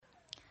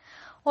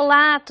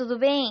Olá, tudo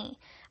bem?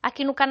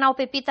 Aqui no canal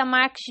Pepita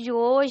Marques de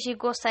hoje,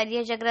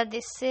 gostaria de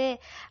agradecer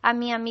a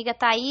minha amiga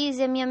Thaís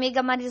e a minha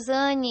amiga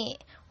Marizane.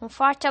 Um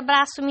forte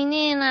abraço,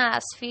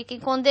 meninas! Fiquem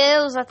com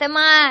Deus, até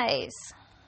mais!